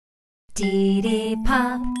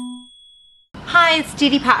DidiPop. Hi, it's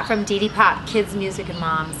DidiPop from DidiPop Kids Music and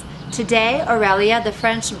Moms. Today, Aurélia, the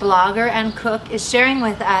French blogger and cook, is sharing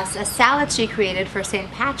with us a salad she created for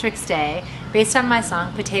St. Patrick's Day based on my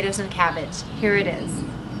song Potatoes and Cabbage. Here it is.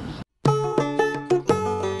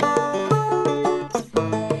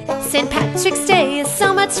 St. Patrick's Day is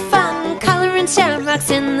so much fun, coloring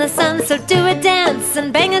shamrocks in the sun. So do a dance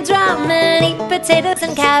and bang a drum and eat potatoes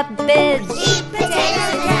and cabbage. Eat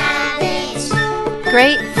potatoes and cabbage.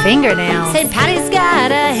 Great fingernails. St. Patty's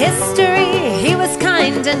got a history. He was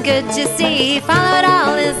kind and good, you see. He followed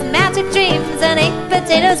all his magic dreams and ate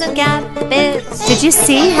potatoes and cabbage. Did you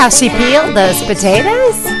see how she peeled those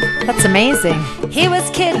potatoes? That's amazing. He was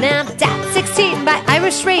kidnapped at 16 by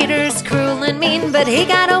Irish raiders, cruel and mean, but he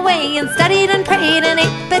got away and studied and prayed and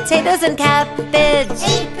ate potatoes and cabbage.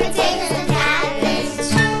 Eat potatoes and cabbage.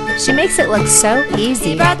 She makes it look so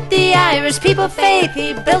easy. He brought the Irish people faith.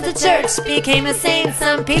 He built a church, became a saint.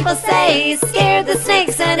 Some people say he scared the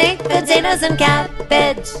snakes and ate potatoes and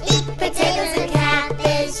cabbage. Eat potatoes and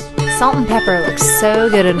cabbage. Salt and pepper looks so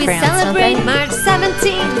good in France, don't they? We celebrate March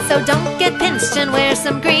 17th, so don't get pinched and wear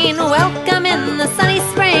some green. Welcome in the sunny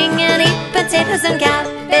spring and eat potatoes and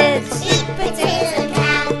cabbage. Eat potatoes and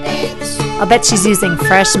cabbage. I'll bet she's using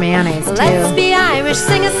fresh mayonnaise too. Let's be Irish,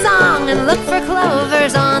 sing a song and look for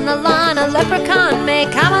clovers on the lawn. A leprechaun may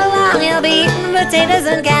come along, he'll be eating potatoes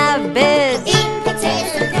and cabbage. Eat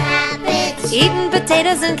potatoes and cabbage. Eating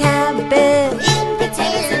potatoes and cabbage. Eat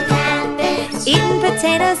potatoes and cabbage. Eating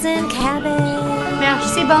potatoes and cabbage.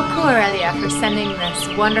 Merci beaucoup, Aurélia, for sending this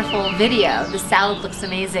wonderful video. The salad looks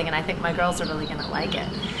amazing and I think my girls are really going to like it.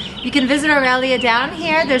 You can visit Aurélia down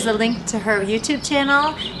here. There's a link to her YouTube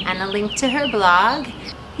channel and a link to her blog.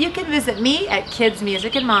 You can visit me at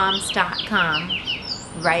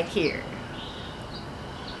kidsmusicandmoms.com right here.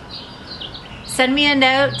 Send me a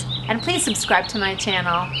note and please subscribe to my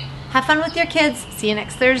channel. Have fun with your kids. See you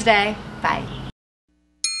next Thursday. Bye.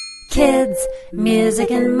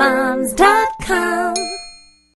 kidsmusicandmoms.com